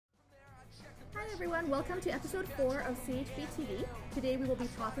everyone, welcome to episode 4 of CHBTV. Today we will be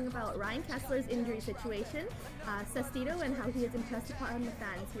talking about Ryan Kesler's injury situation, Sestito and how he has impressed upon the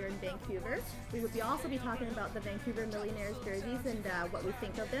fans here in Vancouver. We will also be talking about the Vancouver Millionaires jerseys and what we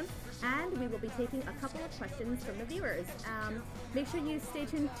think of them. And we will be taking a couple of questions from the viewers. Make sure you stay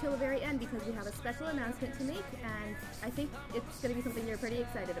tuned till the very end because we have a special announcement to make, and I think it's going to be something you're pretty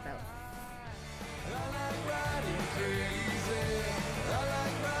excited about. I like riding crazy. I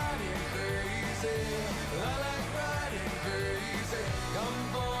like riding crazy. I like riding crazy. Come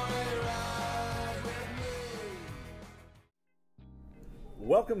for a ride with me.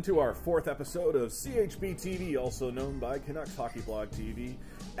 Welcome to our 4th episode of CHBTV, also known by Canucks Hockey Blog TV.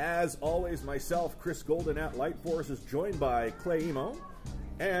 As always, myself, Chris Golden at Lightforce, is joined by Clay Imoo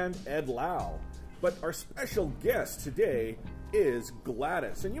and Ed Lau. But our special guest today is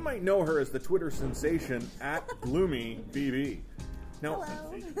Gladys, and you might know her as the Twitter sensation at GloomyBB. Now,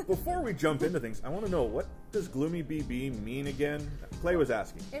 before we jump into things, I want to know, what does GloomyBB mean again? Clay was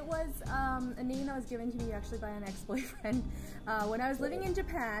asking. It was a name that was given to me actually by an ex-boyfriend. When I was living in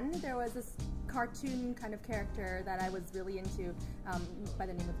Japan, there was this cartoon kind of character that I was really into by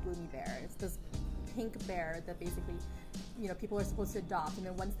the name of Gloomy Bear. It's this pink bear that basically, you know, people are supposed to adopt, and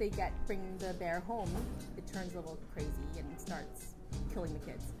then once they bring the bear home, it turns a little crazy and starts killing the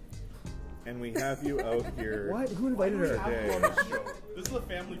kids. And we have you out here. What? Who invited her? Today. On this show? This is a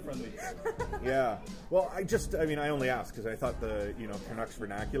family-friendly show. Yeah. Well, I only asked because I thought the, Canucks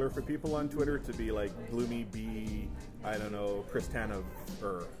vernacular for people on Twitter to be like Gloomy B, I don't know, Kristana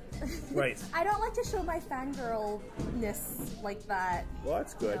or. Right. I don't like to show my fangirl-ness like that. Well,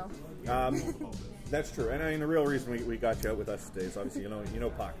 that's good. That's true. And I mean, the real reason we got you out with us today is obviously, you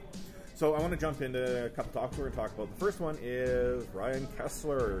know Puck. So I want to jump into a couple topics we're going to talk about. The first one is Ryan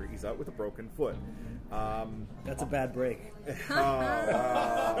Kesler. He's out with a broken foot. That's a bad break.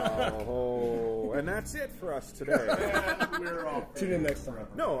 And that's it for us today. We're off. Tune in next time.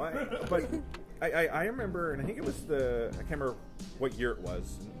 No, I remember, and I think it was I can't remember what year it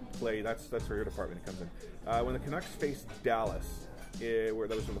was. Clay, that's where your department comes in. When the Canucks faced Dallas. Where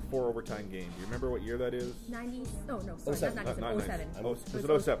that was in the 4 overtime game. Do you remember what year that is? 90s. Oh no, sorry, not 97. 07. Was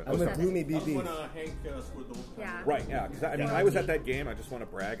it 07? I'm with Gloomy BB. That's when Hank scored those. Yeah. Right. Yeah. Because I was at that game. I just want to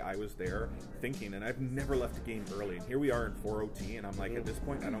brag. I was there thinking, and I've never left a game early. And here we are in 4 OT, and I'm like, at this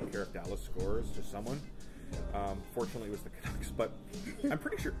point, I don't care if Dallas scores, just someone. Fortunately, it was the Canucks, but I'm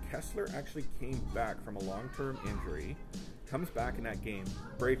pretty sure Kesler actually came back from a long-term injury. Comes back in that game,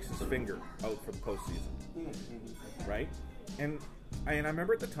 breaks his finger out for the postseason. Right? And I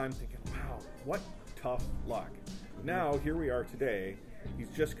remember at the time thinking, wow, what tough luck. Now, here we are today. He's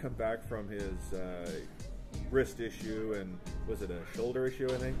just come back from his wrist issue, and was it a shoulder issue,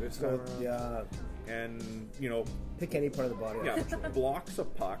 I think, this time? Yeah. And, pick any part of the body. Yeah, blocks a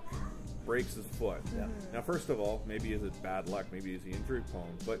puck, breaks his foot. Yeah. Now, first of all, maybe is it bad luck? Maybe is he injury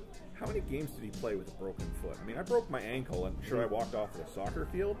prone? But how many games did he play with a broken foot? I mean, I broke my ankle, and sure, I walked off the soccer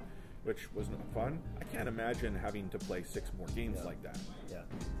field, which was not fun. I can't imagine having to play 6 more games like that. Yeah,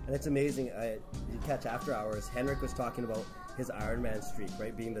 and it's amazing. You catch after hours. Henrik was talking about his Ironman streak,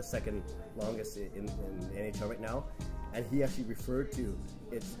 right, being the second longest in the NHL right now, and he actually referred to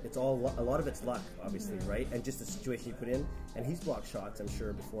it's all a lot of it's luck, obviously, right, and just the situation you put in. And he's blocked shots, I'm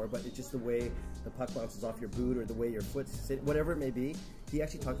sure, before, but it's just the way the puck bounces off your boot or the way your foot sits, whatever it may be. He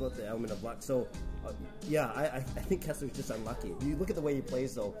actually talked about the element of luck. So, I think Kesler's just unlucky. You look at the way he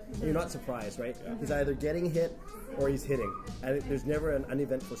plays, though, and you're not surprised, right? Yeah. He's either getting hit or he's hitting, and there's never an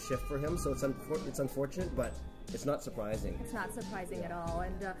uneventful shift for him. So it's unfortunate, but it's not surprising. It's not surprising at all,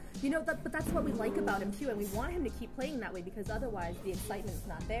 and but that's what we like about him too, and we want him to keep playing that way because otherwise the excitement's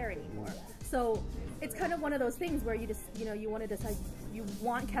not there anymore. So it's kind of one of those things where you just you want to decide you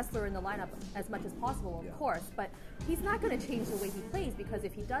want Kesler in the lineup as much as possible, of course, but he's not going to change the way he plays because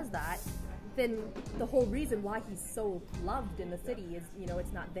if he does that, then the whole reason why he's so loved in the city is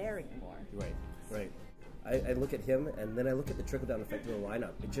it's not there anymore. Right. I look at him, and then I look at the trickle-down effect of the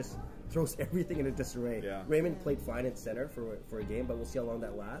lineup. It just throws everything into disarray. Yeah. Raymond played fine at center for a game, but we'll see how long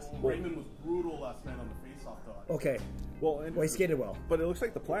that lasts. Raymond was brutal last night on the face-off dog. Okay. Well, he skated well. But it looks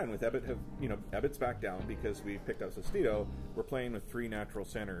like the plan with Ebbett Ebbett's back down because we picked up Sestito. We're playing with 3 natural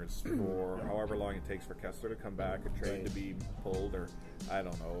centers for however long it takes for Kesler to come back and train to be pulled, or I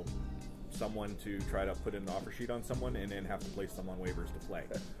don't know, someone to try to put an offer sheet on someone and then have to place them on waivers to play.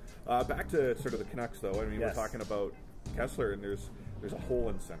 Back to sort of the Canucks, though. I mean, we're talking about Kesler, and there's a hole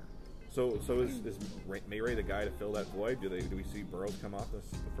in center. So is Mayray the guy to fill that void? Do we see Burrows come off the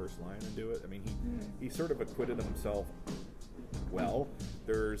first line and do it? I mean, he sort of acquitted himself well.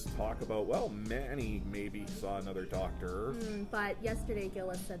 There's talk about, well, Manny maybe saw another doctor. But yesterday,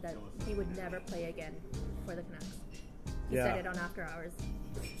 Gillis said that he would never play again for the Canucks. He Yeah. said it on After Hours.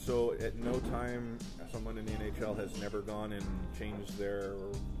 So at no time, someone in the NHL has never gone and changed their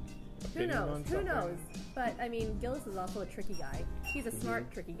Who opinion on knows? Who something? knows? But I mean, Gillis is also a tricky guy. He's a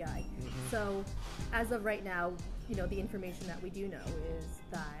smart, tricky guy. So, as of right now, you know, the information that we do know is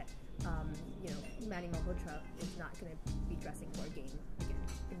that, you know, Manny Malhotra is not going to be dressing for a game again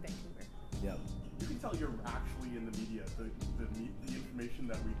in Vancouver. Yeah. You can tell you're actually in the media, the information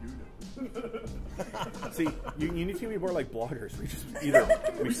that we do know. See, you need to be more like bloggers. We just either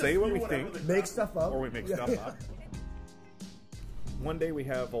we say what we think, Make stuff up. or we make stuff up. One day we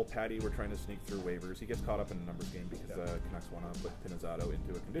have Volpatty, we're trying to sneak through waivers. He gets caught up in a numbers game because Canucks want to put Pinizzato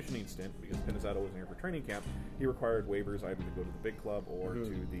into a conditioning stint because Pinizzato wasn't here for training camp. He required waivers either to go to the big club or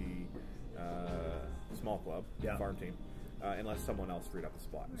to the small club, farm team, unless someone else freed up the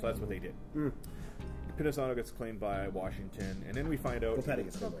spot. So that's what they did. Pinizzato gets claimed by Washington, and then we find out... Volpatty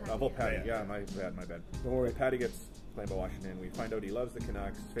gets claimed by Volpatty, yeah, my bad. Don't worry. Volpatty gets claimed by Washington. We find out he loves the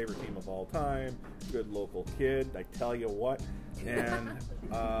Canucks, his favorite team of all time, good local kid, I tell you what. And,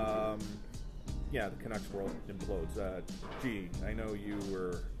 yeah, the Canucks world implodes. Gee, I know you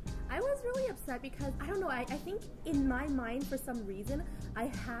were... I was really upset because, I don't know, I think in my mind, for some reason, I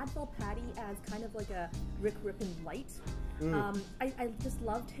had Volpatty as kind of like a Rick Rippon light. I just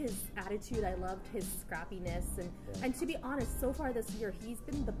loved his attitude. I loved his scrappiness. And to be honest, so far this year, he's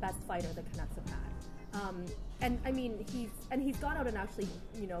been the best fighter the Canucks have had. And I mean, he's gone out and actually,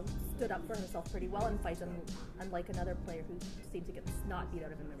 you know, stood up for himself pretty well in fights, unlike another player who seemed to get the snot beat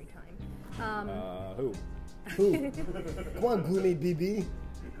out of him every time. Who? Come on, Gloomy BB.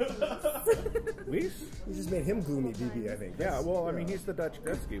 Weiss? You just made him Gloomy BB, I think. Yeah, well, I mean, he's the Dutch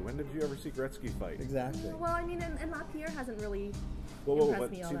Gretzky. When did you ever see Gretzky fight? Exactly. Well, I mean, and Lapierre hasn't really Whoa, impressed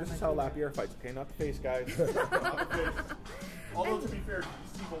but me all see, that this much is how either. Lapierre fights. Okay, not the face, guys. Although, to be fair, did you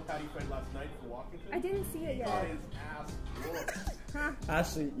see Volpatty fight last night for Washington? I didn't see it He yet. got his ass whooped.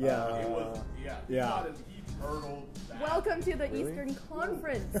 Ashley, yeah. It was, he turtled back. Welcome to the Really? Eastern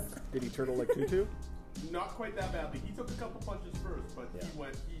Conference. Did he turtle like Tutu? Not quite that badly. He took a couple punches first, but he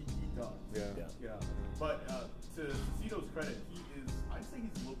dug. Yeah. Yeah. But to Sestito's credit, I'd say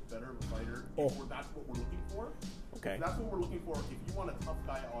he's a little better of a fighter. Oh. That's what we're looking for. Okay. That's what we're looking for. If you want a tough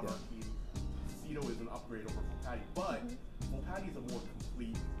guy on our team, Sestito is an upgrade over Volpatty. But Volpatty's a more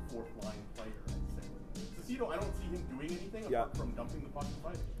complete fourth-line player, I'd say. Sestito, I don't see him doing anything apart from dumping the puck and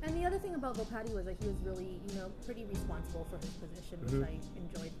fighting. And the other thing about Volpatty was that he was really, you know, pretty responsible for his position, which I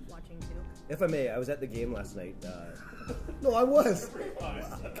enjoyed watching too. If I may, I was at the game last night. No, I was.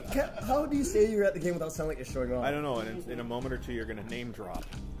 How do you say you were at the game without sounding like you're showing off? I don't know, and in a moment or two, you're going to name drop.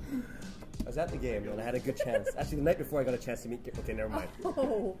 I was at the game, and I had a good chance. Actually, the night before, I got a chance to meet... Okay, never mind.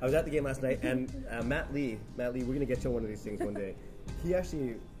 Oh. I was at the game last night, and Matt Lee, we're going to get you on one of these things one day. He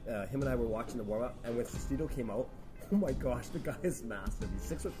actually, him and I were watching the warm-up, and when Sestito came out, oh my gosh, the guy is massive.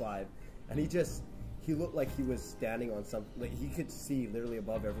 He's 6'5", and he looked like he was standing on something. Like he could see literally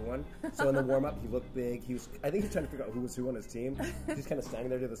above everyone. So in the warm-up, he looked big. I think he was trying to figure out who was who on his team. He was kind of standing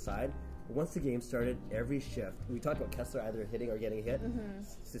there to the side. But once the game started, every shift, we talked about Kesler either hitting or getting hit.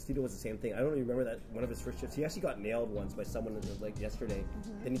 Sestito was the same thing. I don't even remember that one of his first shifts. He actually got nailed once by someone like yesterday.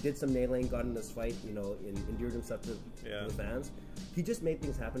 Then he did some nailing, got in this fight, endeared himself to the fans. He just made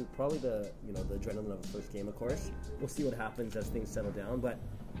things happen. Probably the adrenaline of the first game, of course. We'll see what happens as things settle down. But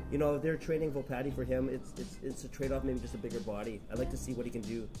they're trading Volpatty for him. It's a trade-off, maybe just a bigger body. I'd like to see what he can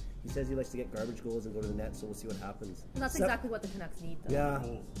do. He says he likes to get garbage goals and go to the net, so we'll see what happens. And that's exactly what the Canucks need, though. Yeah.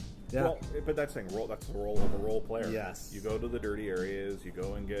 Yeah. Well, but that's the role of a role player. Yes. You go to the dirty areas, you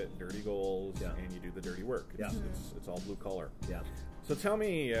go and get dirty goals, and you do the dirty work. It's all blue collar. Yeah. So tell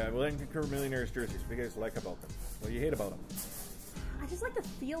me, Vancouver Millionaires jerseys, what do you guys like about them? What do you hate about them? I just like the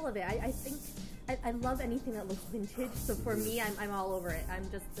feel of it. I think I love anything that looks vintage. So for me, I'm all over it. I'm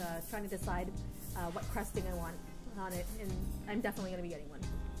just trying to decide what cresting I want on it, and I'm definitely going to be getting one.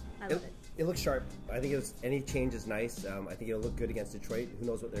 I love it. It looks sharp. I think any change is nice. I think it'll look good against Detroit. Who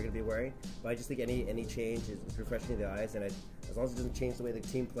knows what they're going to be wearing? But I just think any change is refreshing to the eyes, and as long as it doesn't change the way the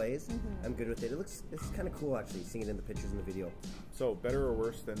team plays, I'm good with it. It's kind of cool actually, seeing it in the pictures and the video. So better or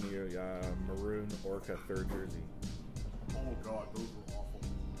worse than the maroon Orca third jersey? Oh god, those were awful.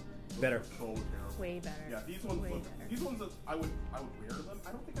 Those Better. were so terrible. Way better. Yeah, these ones Way look. better. These ones I would wear them.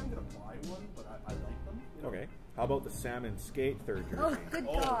 I don't think I'm gonna buy one, but I like them. Okay. How about the salmon skate third jersey? Oh, good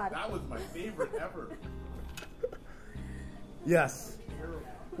Oh, God. that was my favorite ever. Yes.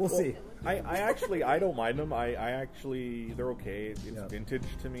 We'll see. I don't mind them. They're okay. It's vintage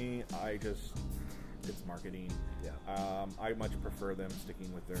to me. it's marketing. Yeah. I much prefer them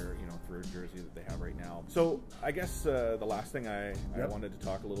sticking with their third jersey that they have right now. So I guess the last thing I wanted to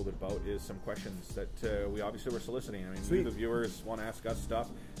talk a little bit about is some questions that we obviously were soliciting. I mean, we the viewers want to ask us stuff,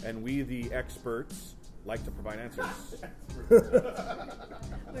 and we the experts like to provide answers.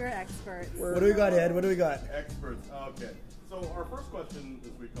 We're experts. What do we got, Ed? What do we got? Experts. Okay. So our first question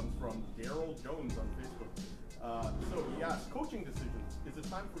this week comes from Daryl Jones on Facebook. So he asks, coaching decisions. Is it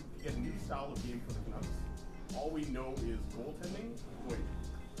time to get a new style of game for the Canucks? All we know is goaltending. Wait,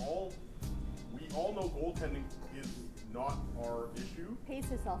 we all know goaltending is not our issue. Pace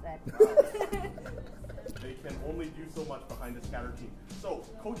yourself, Ed. They can only do so much behind a scattered team. So,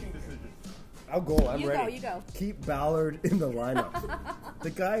 coaching decisions. I'll go. I'm ready. You go. Keep Ballard in the lineup. The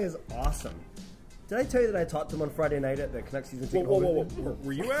guy is awesome. Did I tell you that I taught them on Friday night at the Canucks season ticket? Whoa.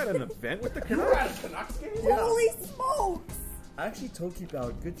 Were you at an event with the You were at Canucks? a Canucks game? Yeah. Holy smokes! I actually told Keep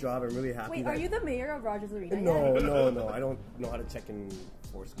Ballard, good job. I'm really happy. Wait, are you the mayor of Rogers Arena? No, yet? no. I don't know how to check in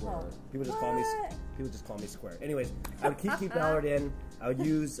Foursquare. Oh. People just call me Square. Anyways, I would keep Ballard in. I would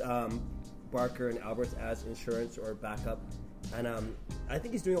use Barker and Alberts as insurance or backup, and I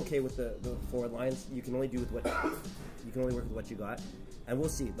think he's doing okay with the forward lines. You can only do with what you can only work with what you got, and we'll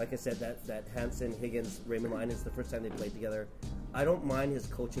see. Like I said, that Hansen, Higgins, Raymond line is the first time they played together. I don't mind his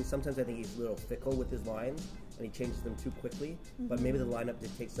coaching. Sometimes I think he's a little fickle with his lines, and he changes them too quickly. But maybe the lineup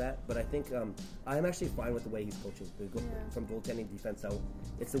dictates that. But I think I'm actually fine with the way he's coaching. From goaltending, defense out.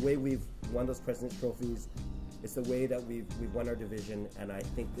 It's the way we've won those President's Trophies. It's the way that we've won our division, and I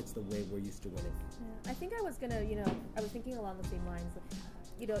think it's the way we're used to winning. Yeah. I think I was gonna, I was thinking along the same lines.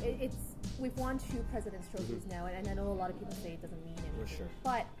 We've won 2 President's Trophies now, and I know a lot of people say it doesn't mean anything. For sure.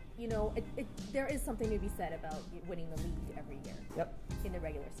 But there is something to be said about winning the league every year. Yep. In the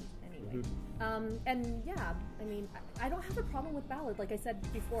regular season, anyway. And yeah, I mean, I don't have a problem with Ballard. Like I said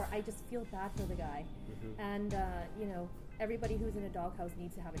before, I just feel bad for the guy, and everybody who's in a doghouse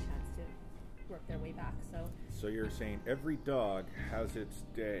needs to have a chance to work their way back. So you're saying every dog has its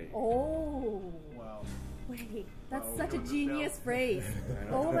day. Oh. Wow. Wait, that's Wow, such a doing this genius now? phrase.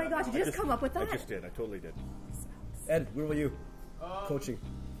 Oh my gosh, did you just come up with that? I just did. I totally did. Ed, where were you? Coaching.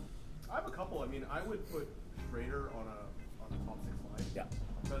 I have a couple. I mean, I would put Schrader on a top 6 line. Yeah.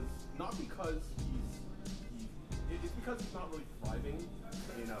 Because it's because he's not really thriving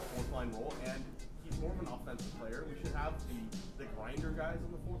in a 4th line role, and he's more of an offensive player. We should have the grinder guys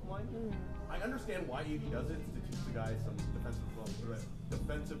on the 4th line. I understand why AD does it, to teach the guys some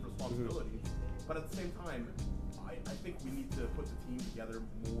defensive responsibilities, but at the same time, I think we need to put the team together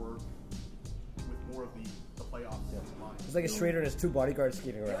more with more of the playoffs in mind. It's like a Schrader and his 2 bodyguards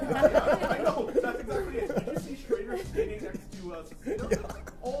skating around. Yeah, I know. That's exactly it. Did you see Schrader skating next to Sestito? Yeah.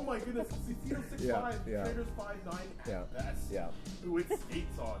 Oh my goodness. Sestito's 6'5", Yeah. Schrader's 5'9". Yeah. That's who it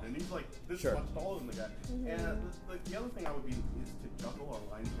skates on. And he's like this much taller than the guy. And the other thing I would be is to juggle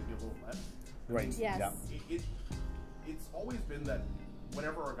our lines maybe a little less. Right. Yes. Yeah. It's always been that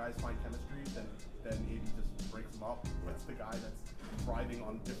whenever our guys find chemistry, then AD just breaks them up. Puts the guy that's thriving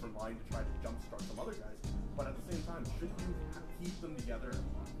on a different line to try to jumpstart some other guys. But at the same time, shouldn't you keep them together,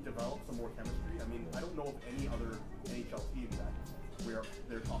 develop some more chemistry? I mean, I don't know of any other NHL team that where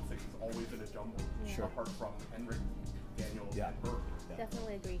their top 6 is always in a jumble. Sure. Apart from Henrik, Daniel, and Burke.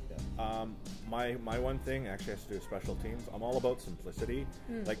 Definitely agree. My one thing actually has to do with special teams. I'm all about simplicity.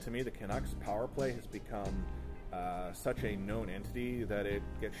 Like, to me, the Canucks power play has become such a known entity that it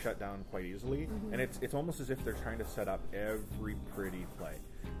gets shut down quite easily, and it's almost as if they're trying to set up every pretty play.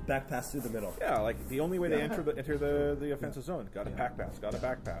 Back pass through the middle. Yeah, like the only way they enter the offensive zone, got a pack pass, got a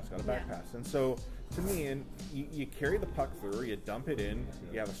back pass, got a back pass, and so to me, and you carry the puck through, you dump it in,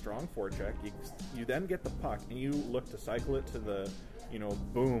 you have a strong forecheck, you then get the puck and you look to cycle it to the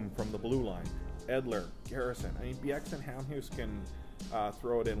boom from the blue line. Edler, Garrison, I mean BX and Hamhuis can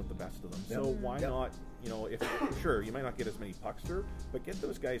throw it in with the best of them. So why not? If sure, you might not get as many pucks through, but get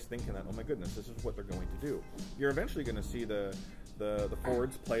those guys thinking that, oh my goodness, this is what they're going to do. You're eventually going to see the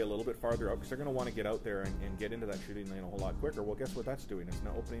forwards play a little bit farther out because they're going to want to get out there and get into that shooting lane a whole lot quicker. Well, guess what that's doing? It's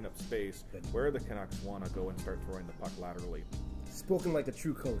now opening up space where the Canucks want to go and start throwing the puck laterally. Spoken like a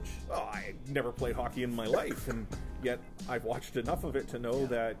true coach. Oh, I never played hockey in my life, and yet I've watched enough of it to know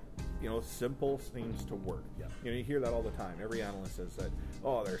that simple seems to work. You hear that all the time. Every analyst says that,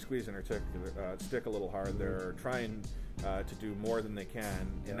 oh, they're squeezing their stick a little hard. They're trying to do more than they can,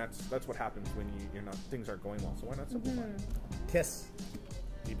 and that's what happens when things aren't going well. So why not simplify? Kiss.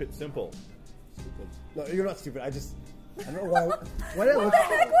 Keep it simple. Stupid. No, you're not stupid. I don't know why. Why did I look? What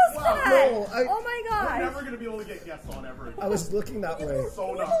the heck was that? No, Oh my gosh. We're never going to be able to get guests on ever again. I was looking that way. So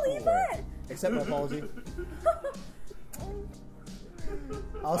Can not you believe cool. it? Accept my apology.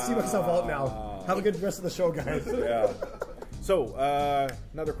 I'll see myself out now. Have a good rest of the show, guys. Yeah. So,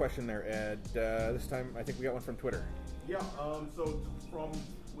 another question there, Ed. This time, I think we got one from Twitter. Yeah, so from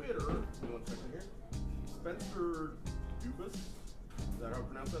Twitter, give me 1 second here. Spencer Dubas, is that how I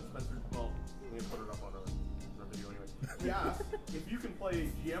pronounce that? Spencer, well, I'm going to put it up on a video anyway. He asked, if you can play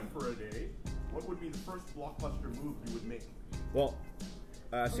GM for a day, what would be the first blockbuster move you would make? Well,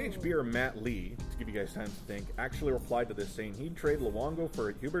 CHB or Matt Lee, to give you guys time to think, actually replied to this saying he'd trade Luongo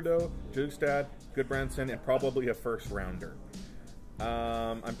for Huberdeau, Jugstad, Goodbranson, and probably a first rounder.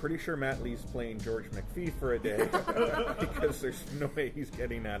 I'm pretty sure Matt Lee's playing George McPhee for a day because there's no way he's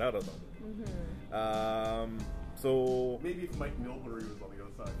getting that out of them. So maybe if Mike Milbury was on the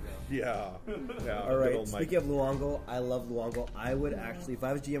other side. Yeah. All right. Speaking of Luongo, I love Luongo. I would actually, if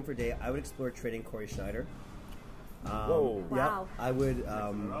I was GM for a day, I would explore trading Corey Schneider. Whoa! Wow. Yeah, I would.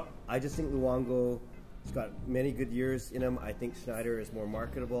 I just think Luongo has got many good years in him. I think Schneider is more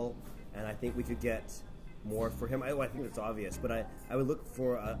marketable, and I think we could get more for him. I think it's obvious, but I would look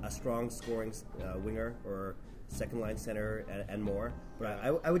for a strong scoring winger or second line center and more. But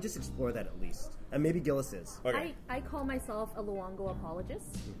I would just explore that at least, and maybe Gillis is. Okay. I call myself a Luongo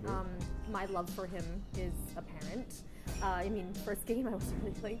apologist. My love for him is apparent. I mean, first game I was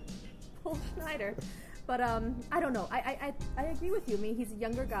really like, Paul Schneider. But I don't know. I agree with you. I mean, he's a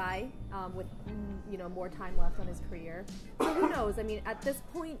younger guy with more time left on his career. So who knows? I mean, at this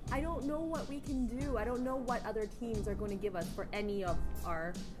point, I don't know what we can do. I don't know what other teams are going to give us for any of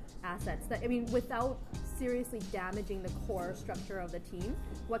our assets. I mean, without seriously damaging the core structure of the team,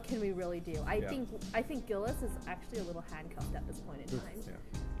 what can we really do? I think Gillis is actually a little handcuffed at this point in time. Yeah.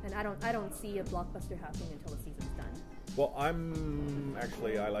 And I don't see a blockbuster happening until the season's done. Well, I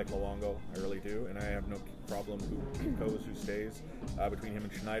like Luongo, I really do, and I have no problem who goes, who stays between him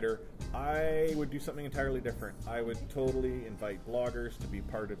and Schneider. I would do something entirely different. I would totally invite bloggers to be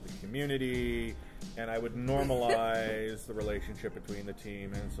part of the community, and I would normalize the relationship between the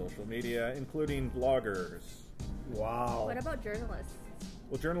team and social media, including bloggers. Wow. What about journalists?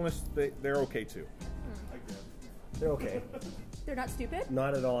 Well, journalists, they're okay too. They're okay. They're not stupid?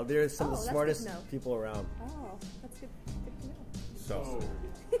 Not at all. They're some of the that's smartest good to know. people around. Oh, that's good to know. So,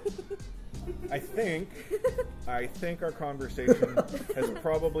 I think our conversation has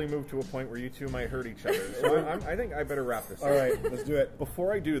probably moved to a point where you two might hurt each other. So I think I better wrap this up. All right, let's do it.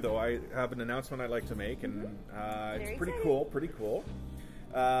 Before I do, though, I have an announcement I'd like to make, and it's pretty cool.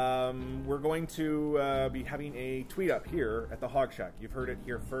 We're going to be having a tweet up here at the Hog Shack. You've heard it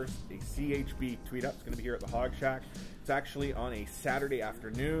here first. A CHB tweet up is going to be here at the Hog Shack. It's actually on a Saturday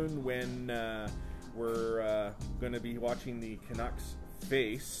afternoon when we're going to be watching the Canucks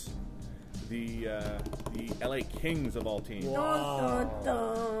face the LA Kings of all teams.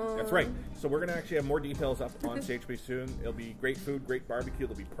 Wow. That's right. So we're going to actually have more details up on CHB soon. It'll be great food, great barbecue.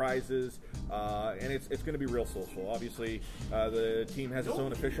 There'll be prizes, and it's going to be real social. Obviously, the team has its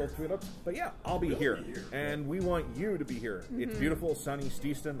own official Tweetups, but yeah, I'll be here, and we want you to be here. It's beautiful, sunny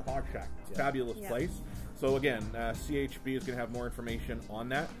Steeston, the Hog Shack. It's a fabulous place. So again, CHB is going to have more information on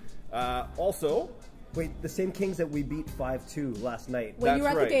that. Also. Wait, the same Kings that we beat 5-2 last night. When you were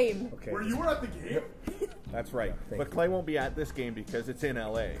at the game. Okay. Where you were at the game? That's right. Thank but you. Clay won't be at this game because it's in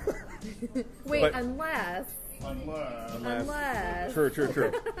LA. Wait, But- unless.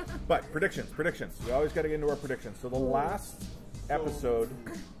 True. But predictions. We always got to get into our predictions. So the last episode,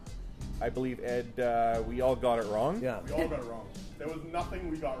 I believe, Ed, we all got it wrong. Yeah. We all got it wrong. There was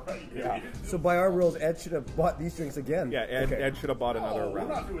nothing we got right. Yeah. So by our rules, Ed should have bought these drinks again. Yeah, Ed should have bought another We're round.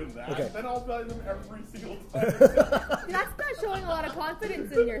 not doing that. Okay. Then I'll buy them every single time. That's not showing a lot of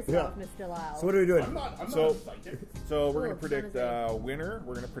confidence in yourself, Mr. Lau. So what are we doing? I'm not So- a psychic. So we're going Oh, to predict winner,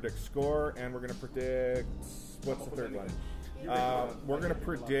 we're going to predict score, and we're going to predict, what's the third one? We're going to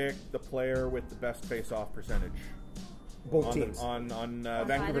predict the player with the best face-off percentage. Both on teams. On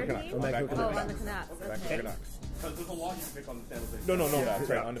Vancouver either Canucks. team? On Vancouver Oh, on Canucks. the Canucks. Vancouver Okay. Canucks. Because there's a lot you can pick on the San Jose. No, that's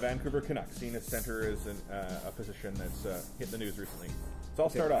right. On the Vancouver Canucks. Seeing as center is a position that's hit the news recently. So I'll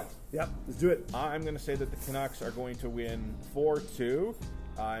start off. Yep, let's do it. I'm going to say that the Canucks are going to win 4-2.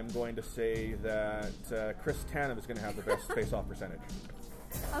 I'm going to say that Chris Tanev is going to have the best face-off percentage.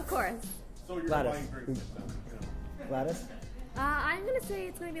 Of course. So you're Gladys. buying drinks next time. Gladys? I'm going to say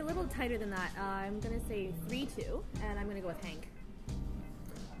it's going to be a little tighter than that. I'm going to say 3-2, and I'm going to go with Hank.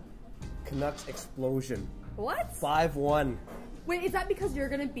 Canucks explosion. What? 5-1. Wait, is that because you're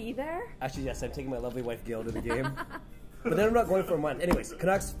going to be there? Actually, yes, I'm taking my lovely wife Gail to the game. But then I'm not going for a month. Anyways,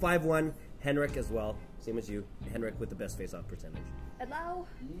 Canucks 5-1. Henrik as well. Same as you. Henrik with the best face-off percentage. Hello?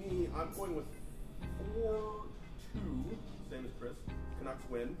 Me, I'm going with 4-2, same as Chris. Canucks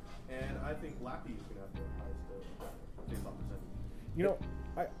win, and I think Lappy is going to have the highest face-off percentage. You know,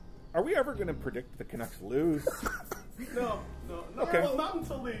 are we ever going to predict the Canucks lose? No. Okay. Well, not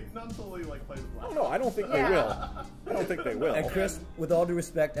until they like play with Black. No, I don't think they will. I don't think they will. And Chris, with all due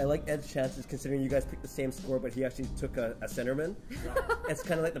respect, I like Ed's chances considering you guys picked the same score, but he actually took a centerman. It's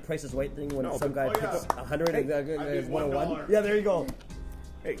kind of like the Price is Right thing when some guy picks 100 and the other guy is 101. Yeah, there you go.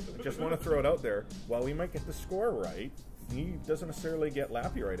 Hey, just want to throw it out there. While we might get the score right, he doesn't necessarily get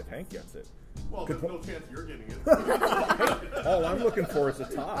Lappy right if Hank gets it. Well, there's no chance you're getting it. All I'm looking for is a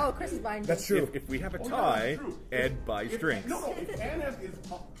tie. Oh, Chris is buying. That's true. If we have a tie, Ed buys drinks. No. If Anef is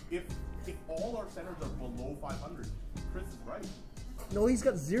if all our centers are below 500, Chris is right. No, he's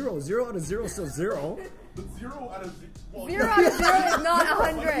got 0. 0 out of 0 is still 0. But 0 out of 0. 0 out of 0 is not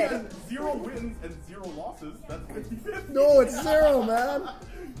 100. 0 wins and 0 losses. That's 50-50. No, it's 0, man.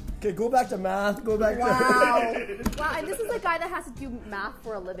 Okay, go back to math. Go back Wow. to... Wow, and this is the guy that has to do math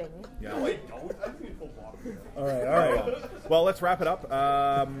for a living. Yeah. No, I don't. I think it's full block. All right. Well, let's wrap it up.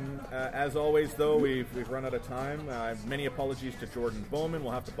 As always, though, we've run out of time. Many apologies to Jordan Bowman.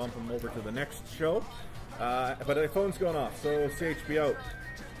 We'll have to bump him over to the next show. But the phone's going off, so CHB out.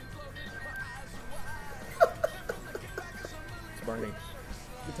 It's Barney.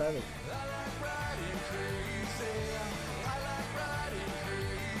 Good timing.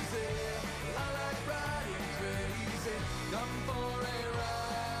 Come for